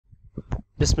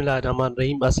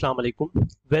Bismillahirrahmanirrahim. Assalamu alaikum.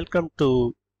 Welcome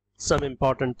to some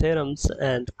important theorems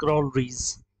and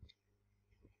corollaries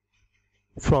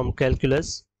from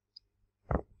calculus.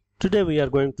 Today we are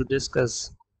going to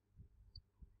discuss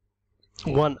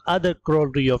one other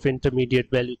corollary of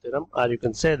intermediate value theorem, or you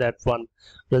can say that one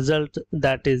result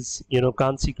that is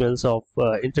consequence of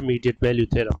intermediate value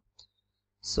theorem.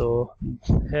 So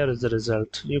here is the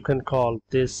result. You can call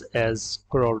this as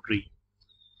corollary.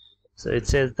 So it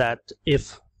says that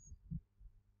if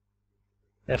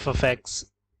f of x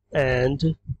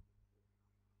and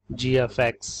g of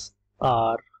x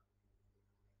are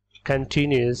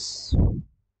continuous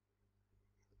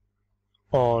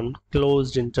on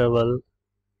closed interval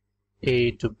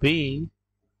a to b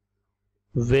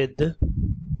with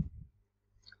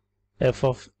f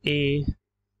of a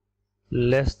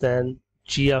less than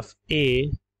g of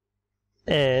a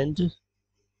and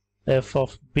f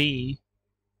of b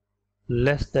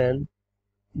less than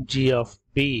g of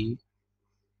b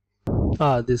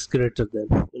are this greater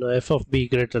than f of b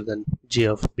greater than g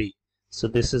of b. So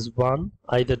this is one,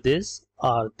 either this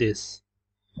or this.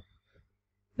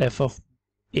 F of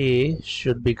a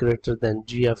should be greater than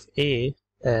g of a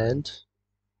and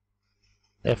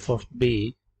f of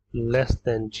b less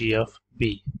than g of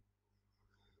b.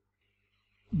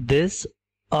 This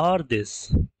or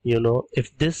this,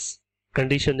 if this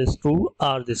condition is true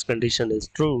or this condition is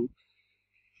true,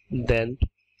 then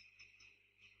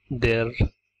there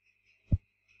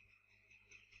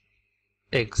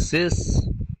exists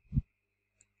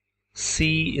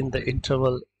C in the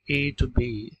interval a to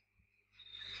b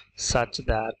such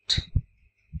that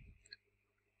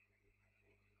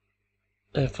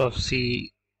f of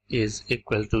c is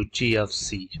equal to g of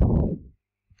c.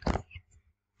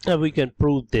 Now we can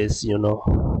prove this,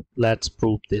 let's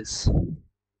prove this.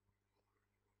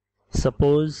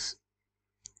 Suppose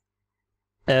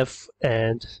f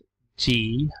and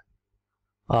g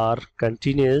are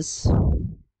continuous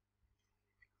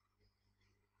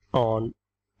on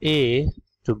a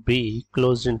to b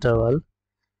closed interval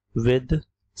with,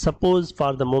 suppose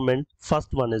for the moment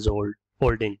first one is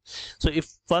holding. So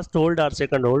if first hold or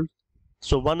second hold,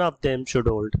 so one of them should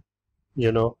hold,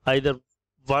 either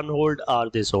one hold or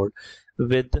this hold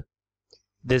with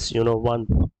this,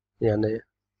 one,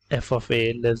 f of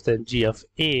a less than g of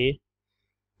a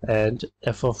and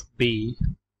f of b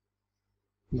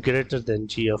greater than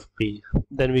g of b,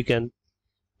 then we can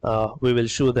we will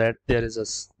show that there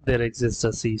exists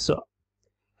a c. So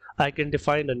I can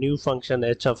define a new function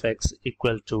h of x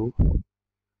equal to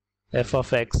f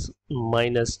of x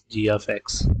minus g of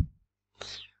x.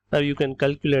 Now you can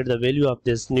calculate the value of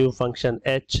this new function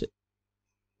h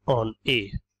on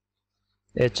a.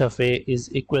 H of a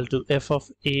is equal to f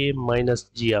of a minus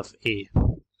g of a.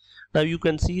 Now you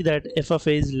can see that f of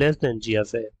a is less than g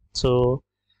of a. So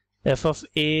f of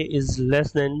a is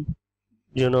less than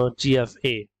g of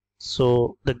a.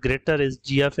 So the greater is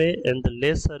g of a and the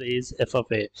lesser is f of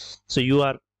a. So you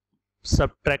are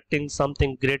subtracting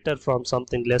something greater from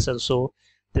something lesser, so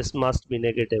this must be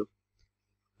negative.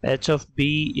 H of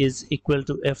b is equal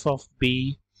to f of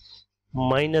b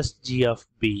minus g of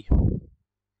b.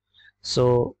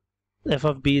 So f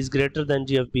of b is greater than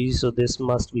g of b, so this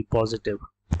must be positive.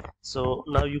 So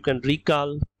now you can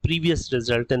recall previous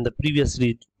result. In the previous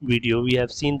video we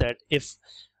have seen that if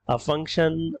a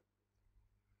function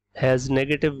has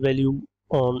negative value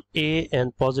on a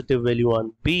and positive value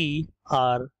on b,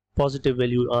 or positive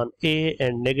value on a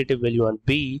and negative value on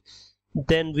b,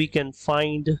 then we can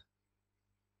find,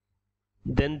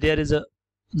 then there is a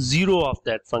zero of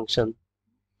that function.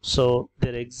 So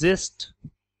there exists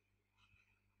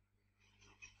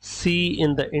c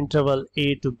in the interval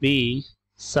a to b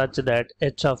such that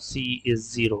h of c is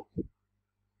 0,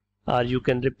 or you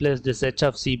can replace this h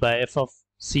of c by f of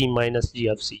c minus g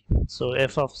of c. So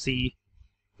f of c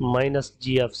minus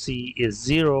g of c is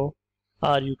 0,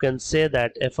 or you can say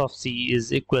that f of c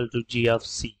is equal to g of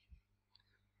c.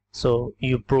 So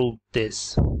you prove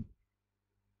this.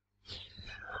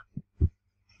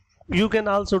 You can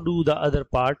also do the other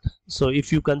part. So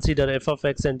if you consider f of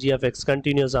x and g of x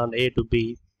continuous on a to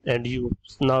b, and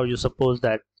now you suppose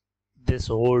that this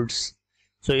holds.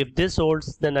 So if this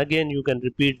holds, then again you can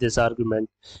repeat this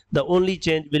argument. The only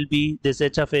change will be this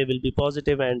h of a will be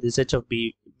positive and this h of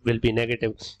b will be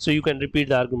negative. So you can repeat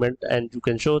the argument and you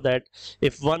can show that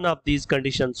if one of these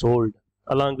conditions hold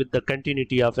along with the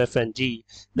continuity of f and g,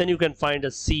 then you can find a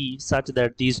c such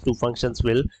that these two functions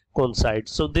will coincide.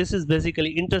 So this is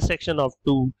basically intersection of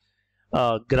two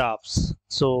graphs.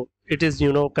 So it is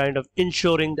kind of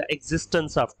ensuring the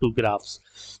existence of two graphs.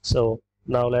 So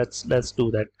now let's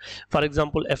do that. For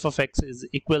example, f of x is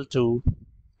equal to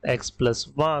x plus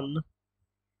 1,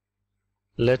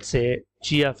 let's say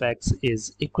g of x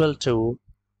is equal to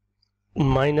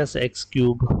minus x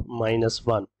cube minus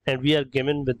 1, and we are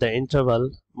given with the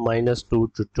interval minus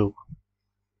 2 to 2.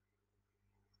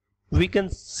 We can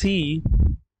see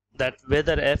that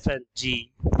whether f and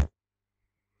g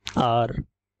are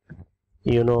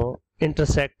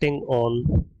intersecting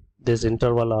on this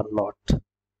interval or not.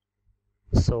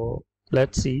 So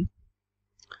let's see.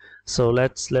 So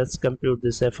let's compute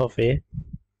this f of a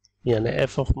and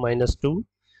f of minus 2,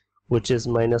 which is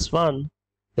minus 1.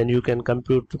 Then you can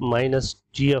compute minus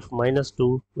g of minus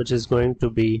 2, which is going to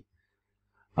be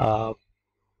plus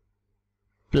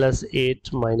 8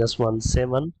 minus 1,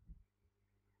 7.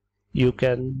 You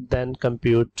can then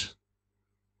compute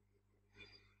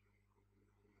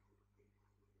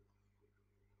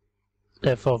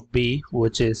f of b,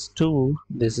 which is 2,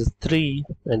 this is 3,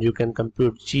 and you can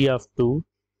compute g of 2,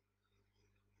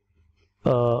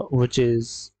 which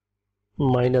is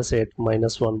minus 8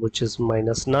 minus 1, which is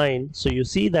minus 9. So you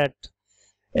see that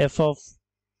f of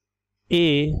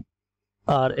a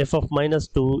or f of minus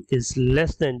 2 is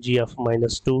less than g of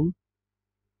minus 2,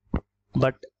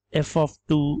 but f of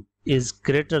 2 is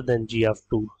greater than g of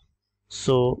 2.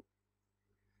 So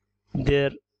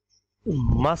there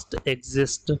must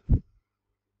exist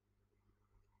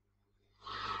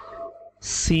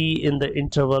c in the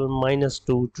interval minus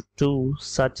 2 to 2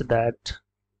 such that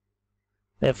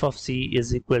f of c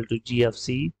is equal to g of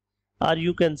c, or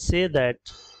you can say that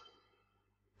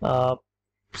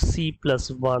c plus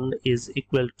 1 is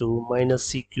equal to minus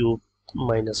c cube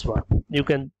minus 1. You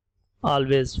can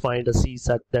always find a c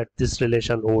such that this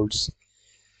relation holds.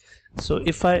 So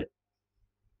if I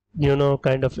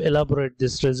kind of elaborate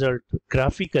this result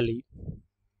graphically,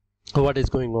 what is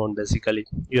going on? Basically,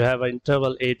 you have an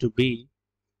interval a to b,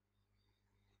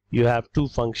 you have two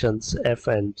functions f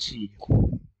and g.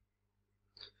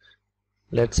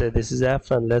 Let's say this is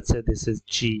f and let's say this is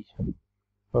g.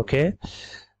 Okay,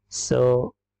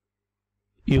 so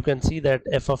you can see that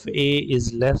f of a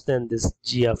is less than this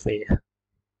g of a,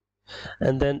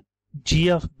 and then g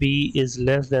of b is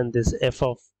less than this f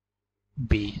of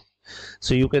b.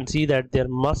 So you can see that there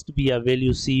must be a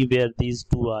value c where these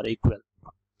two are equal.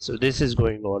 So this is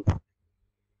going on.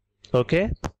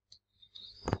 Okay,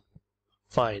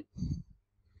 fine.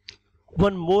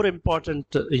 One more important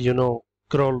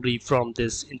corollary from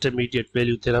this intermediate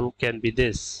value theorem can be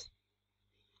this: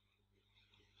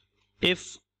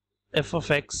 if f of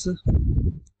x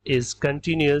is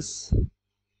continuous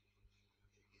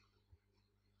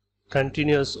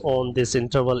on this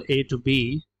interval a to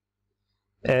b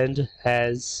and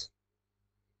has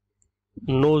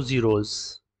no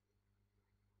zeros,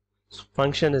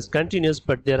 function is continuous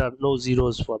but there are no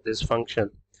zeros for this function.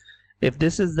 If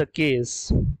this is the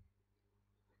case,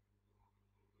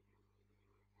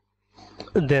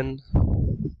 then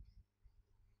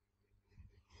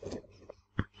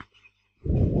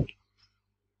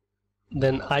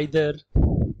either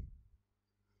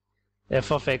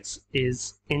f of x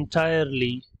is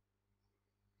entirely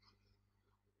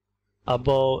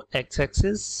above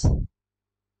x-axis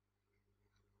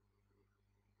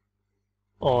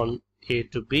on a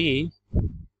to b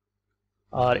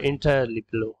or entirely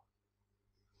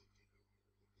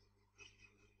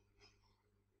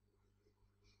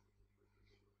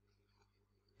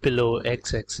below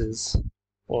x-axis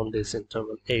on this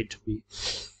interval a to b.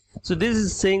 So this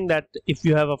is saying that if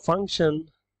you have a function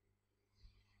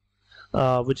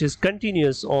which is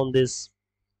continuous on this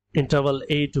interval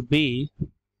a to b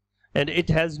and it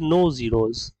has no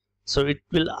zeros, so it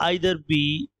will either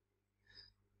be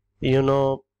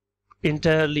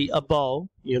entirely above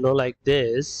like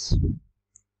this,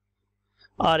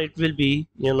 or it will be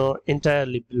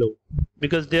entirely below,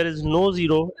 because there is no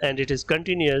zero and it is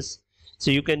continuous.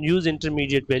 So you can use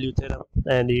intermediate value theorem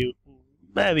and you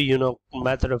maybe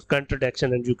method of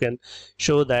contradiction, and you can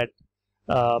show that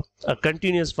a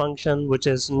continuous function which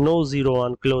has no zero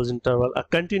on closed interval, a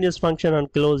continuous function on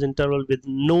closed interval with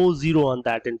no zero on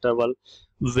that interval,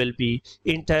 will be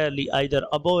entirely either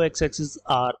above x-axis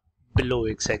or below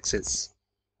x-axis.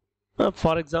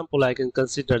 For example, I can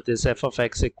consider this f of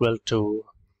x equal to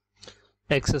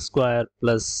x square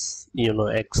plus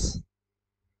x.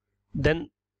 Then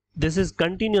this is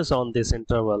continuous on this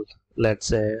interval, let's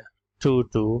say 2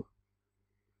 to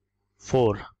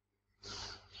 4,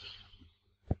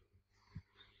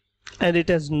 and it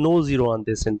has no zero on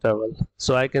this interval.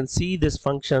 So I can see this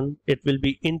function, it will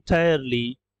be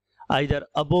entirely either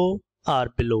above or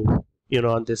below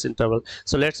on this interval.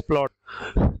 So let's plot.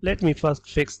 Let me first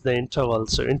fix the interval.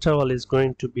 So interval is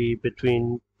going to be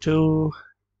between 2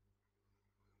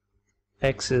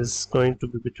 x is going to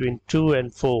be between 2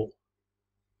 and 4.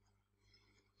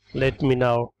 Let me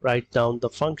now write down the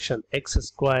function x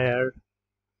squared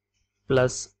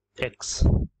plus x.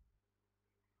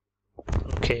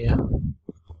 Okay,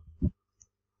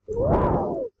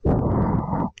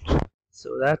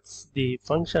 so that's the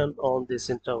function on this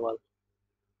interval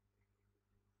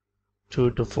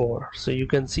 2 to 4. So you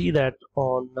can see that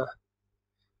on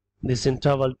this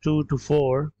interval 2 to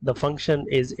 4 the function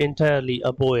is entirely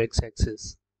above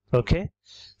x-axis. Okay,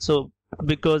 so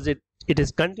because it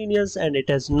is continuous and it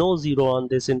has no zero on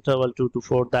this interval 2 to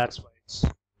 4, that's why it's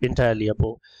entirely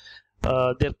above.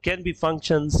 There can be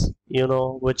functions, you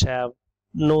know, which have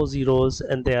no zeros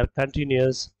and they are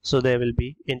continuous, so they will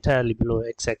be entirely below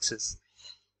x-axis.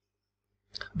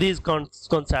 These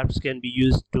concepts can be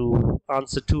used to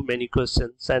answer too many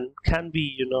questions and can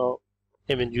be, you know,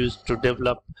 even used to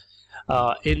develop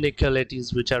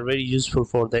inequalities which are very useful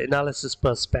for the analysis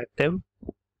perspective.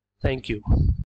 Thank you.